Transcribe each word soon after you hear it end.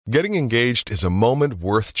Getting engaged is a moment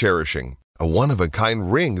worth cherishing. A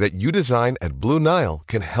one-of-a-kind ring that you design at Blue Nile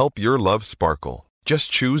can help your love sparkle.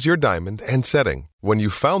 Just choose your diamond and setting. When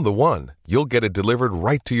you've found the one, you'll get it delivered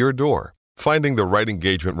right to your door. Finding the right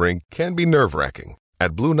engagement ring can be nerve-wracking.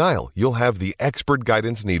 At Blue Nile, you'll have the expert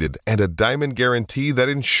guidance needed and a diamond guarantee that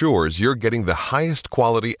ensures you're getting the highest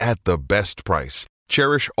quality at the best price.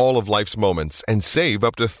 Cherish all of life's moments and save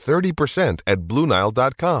up to 30% at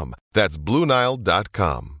BlueNile.com. That's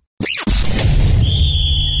BlueNile.com.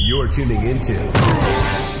 You're tuning into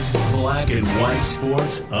Black and White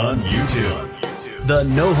Sports on YouTube. The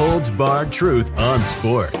no-holds-barred truth on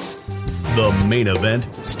sports. The main event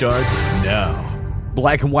starts now.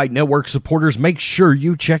 Black and White Network supporters, make sure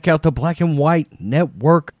you check out the Black and White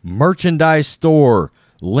Network merchandise store.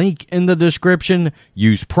 Link in the description.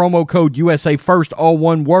 Use promo code USA First, all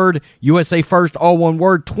one word. USA First, all one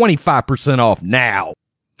word. 25% off now.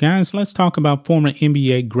 Guys, let's talk about former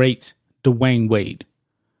NBA great Dwayne Wade.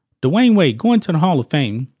 Dwayne Wade, going to the Hall of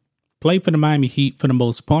Fame, played for the Miami Heat for the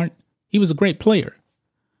most part. He was a great player.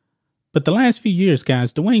 But the last few years,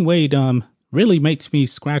 guys, Dwayne Wade really makes me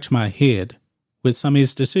scratch my head with some of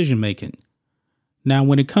his decision making. Now,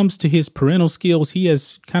 when it comes to his parental skills, he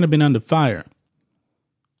has kind of been under fire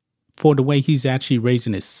for the way he's actually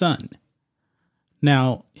raising his son.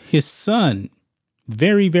 Now, his son,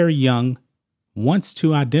 very, very young, wants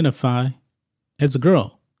to identify as a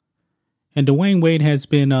girl. And Dwayne Wade has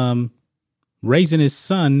been raising his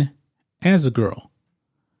son as a girl.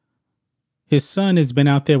 His son has been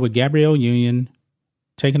out there with Gabrielle Union,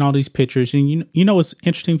 taking all these pictures. And you know what's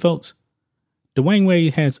interesting, folks? Dwayne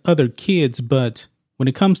Wade has other kids, but when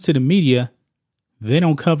it comes to the media, they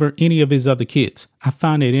don't cover any of his other kids. I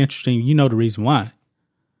find it interesting. You know the reason why.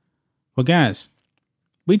 Well, guys,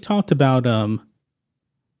 we talked about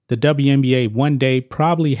the WNBA one day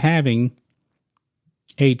probably having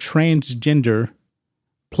a transgender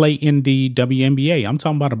play in the WNBA. I'm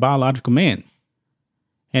talking about a biological man.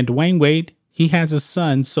 And Dwayne Wade, he has a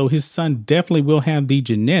son, so his son definitely will have the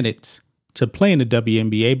genetics to play in the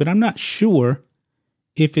WNBA, but I'm not sure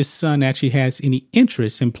if his son actually has any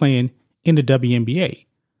interest in playing in the WNBA.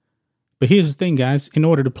 But here's the thing, guys. In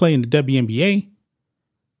order to play in the WNBA,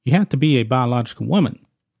 you have to be a biological woman,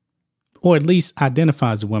 or at least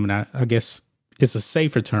identify as a woman. I guess it's a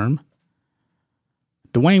safer term.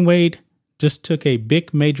 Dwayne Wade just took a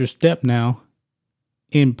big major step now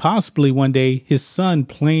in possibly one day his son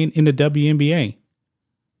playing in the WNBA.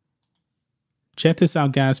 Check this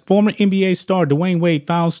out, guys. Former NBA star Dwayne Wade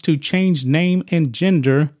vows to change name and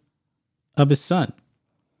gender of his son.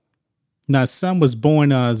 Now, his son was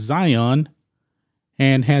born Zion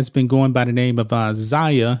and has been going by the name of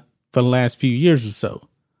Zaya for the last few years or so.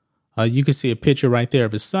 You can see a picture right there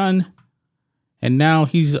of his son. And now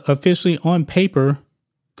he's officially on paper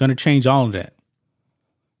going to change all of that.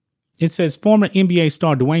 It says former NBA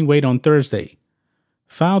star Dwayne Wade on Thursday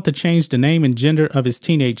filed to change the name and gender of his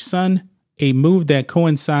teenage son, a move that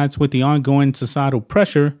coincides with the ongoing societal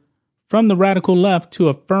pressure from the radical left to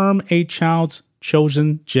affirm a child's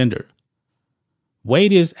chosen gender.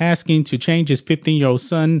 Wade is asking to change his 15-year-old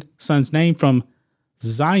son's name from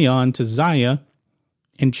Zion to Zaya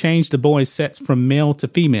and change the boy's sex from male to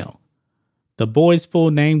female. The boy's full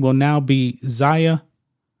name will now be Zaya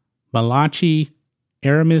Malachi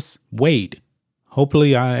Aramis Wade.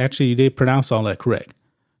 Hopefully I actually did pronounce all that correct.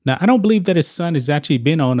 Now, I don't believe that his son has actually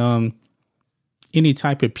been on any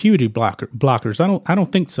type of puberty blockers. I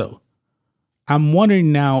don't think so. I'm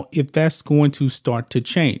wondering now if that's going to start to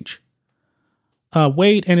change.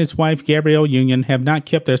 Wade and his wife, Gabrielle Union, have not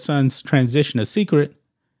kept their son's transition a secret,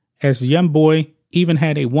 as the young boy even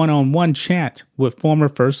had a one-on-one chat with former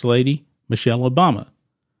First Lady Michelle Obama.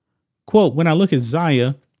 Quote, "When I look at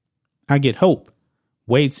Zaya, I get hope,"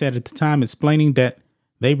 Wade said at the time, explaining that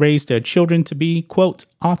they raised their children to be, quote,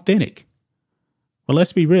 authentic. Well,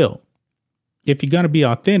 let's be real. If you're going to be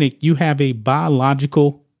authentic, you have a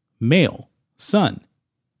biological male son.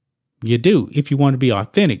 You do, if you want to be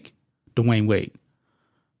authentic, Dwayne Wade.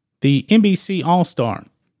 The NBC All-Star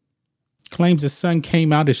claims his son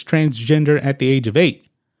came out as transgender at the age of 8,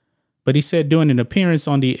 but he said during an appearance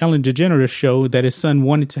on the Ellen DeGeneres show that his son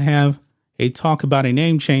wanted to have a talk about a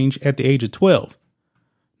name change at the age of 12.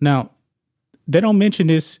 Now, they don't mention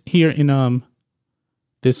this here in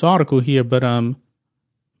this article here, but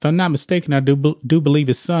if I'm not mistaken, I do believe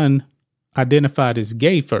his son identified as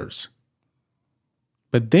gay first.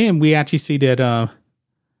 But then we actually see that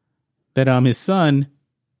his son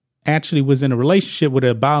actually was in a relationship with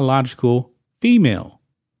a biological female.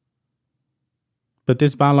 But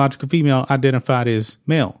this biological female identified as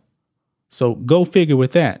male. So go figure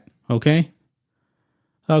with that, okay?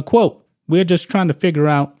 Quote, we're just trying to figure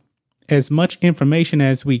out as much information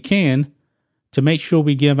as we can to make sure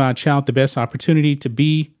we give our child the best opportunity to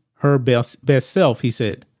be her best self, he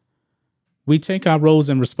said. We take our roles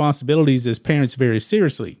and responsibilities as parents very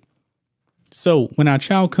seriously. So when our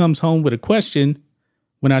child comes home with a question,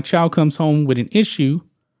 when our child comes home with an issue,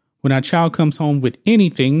 when our child comes home with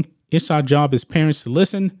anything, it's our job as parents to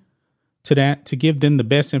listen to that, to give them the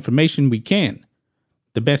best information we can,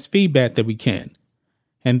 the best feedback that we can.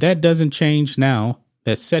 And that doesn't change now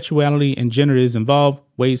that sexuality and gender is involved,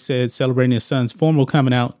 Wade said, celebrating his son's formal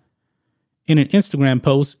coming out in an Instagram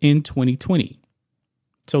post in 2020.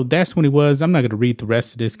 So that's when it was. I'm not going to read the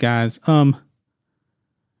rest of this, guys. What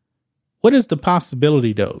is the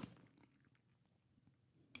possibility, though,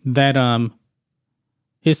 that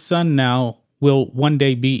his son now will one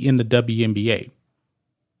day be in the WNBA?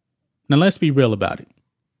 Now, let's be real about it.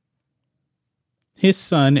 His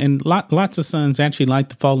son, and lots of sons actually like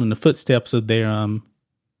to follow in the footsteps of their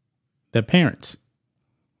parents.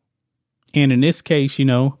 And in this case,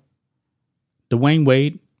 Dwayne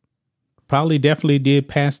Wade definitely did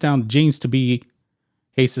pass down the genes to be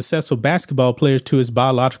a successful basketball player to his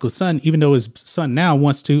biological son, even though his son now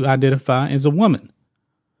wants to identify as a woman.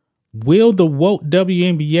 Will the woke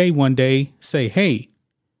WNBA one day say, hey,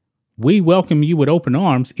 we welcome you with open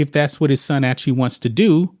arms if that's what his son actually wants to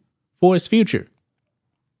do for his future?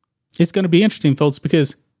 It's going to be interesting, folks,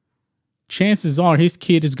 because chances are his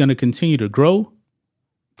kid is going to continue to grow,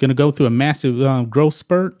 going to go through a massive growth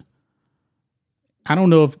spurt. I don't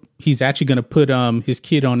know if he's actually going to put his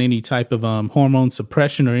kid on any type of hormone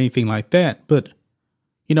suppression or anything like that. But,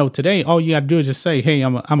 today, all you got to do is just say, hey,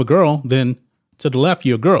 I'm a girl. Then to the left,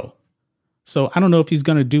 you're a girl. So I don't know if he's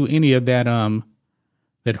going to do any of that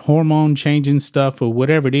that hormone changing stuff or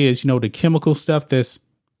whatever it is, the chemical stuff that's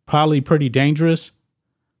probably pretty dangerous.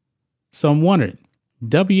 So I'm wondering,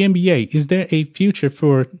 WNBA, is there a future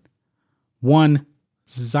for one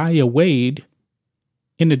Zaya Wade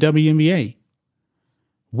in the WNBA?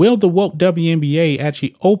 Will the woke WNBA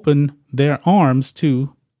actually open their arms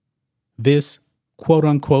to this quote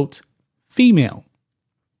unquote female?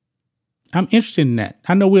 I'm interested in that.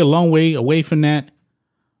 I know we're a long way away from that.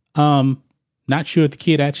 Not sure if the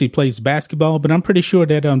kid actually plays basketball, but I'm pretty sure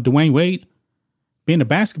that Dwayne Wade, being a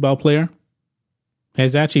basketball player,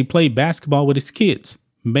 has actually played basketball with his kids.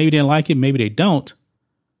 Maybe they like it, maybe they don't.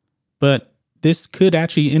 But this could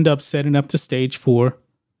actually end up setting up the stage for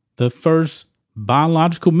the first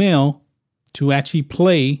biological male to actually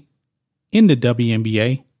play in the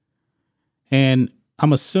WNBA. And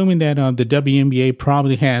I'm assuming that the WNBA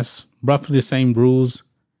probably has roughly the same rules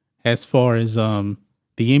as far as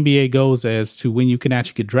the NBA goes as to when you can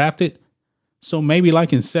actually get drafted. So maybe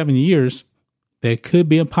like in 7 years, there could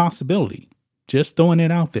be a possibility. Just throwing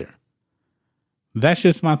it out there. That's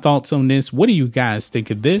just my thoughts on this. What do you guys think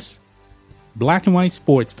of this? Black and white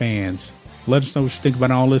sports fans, let us know what you think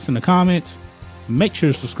about all this in the comments. Make sure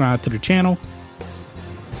to subscribe to the channel,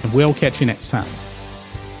 and we'll catch you next time.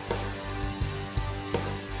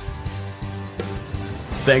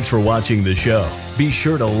 Thanks for watching the show. Be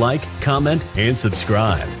sure to like, comment, and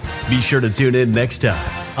subscribe. Be sure to tune in next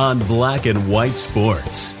time on Black and White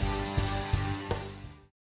Sports.